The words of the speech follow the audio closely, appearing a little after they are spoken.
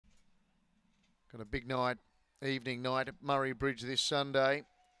Got a big night, evening night at Murray Bridge this Sunday.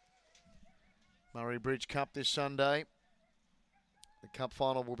 Murray Bridge Cup this Sunday. The Cup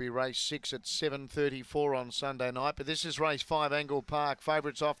final will be race 6 at 7:34 on Sunday night. But this is race 5, Angle-Park.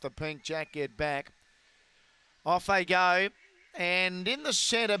 Favourites off the pink, Jack Get Back. Off they go. And in the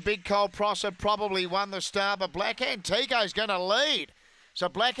centre, Big Cold Prosser probably won the start, but Black Antico's going to lead. So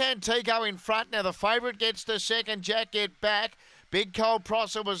Black Antico in front. Now the favourite gets to second, Jack Get Back. Big Cold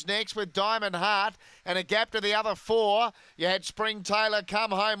Prosser was next with Diamond Heart and a gap to the other four. You had Spring Taylor,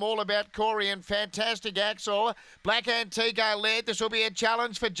 Come Home, All About Corey and Fantastic Axel. Black Antico led. This will be a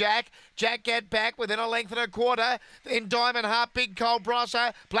challenge for Jack. Jack Get Back within a length and a quarter. Then Diamond Heart, Big Cold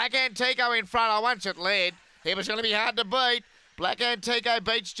Prosser. Black Antico in front. Once it led, it was going to be hard to beat. Black Antico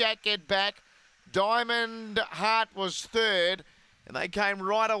beats Jack Get Back. Diamond Heart was third, and they came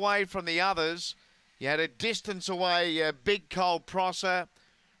right away from the others. You had a distance away, Big Cold Prosser,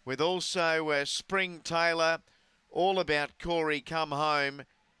 with also Spring Taylor, All About Corey, Come Home.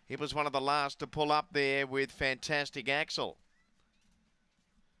 He was one of the last to pull up there with Fantastic Axel.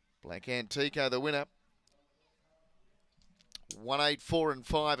 Black Antico, the winner. 184 and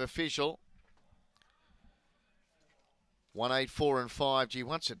 5 official. 184 and 5. Gee,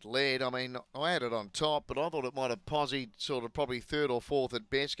 once it led, I mean, I had it on top, but I thought it might have posied sort of probably third or fourth at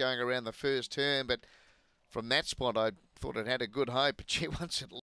best going around the first turn. But from that spot, I thought it had a good hope. But gee, once it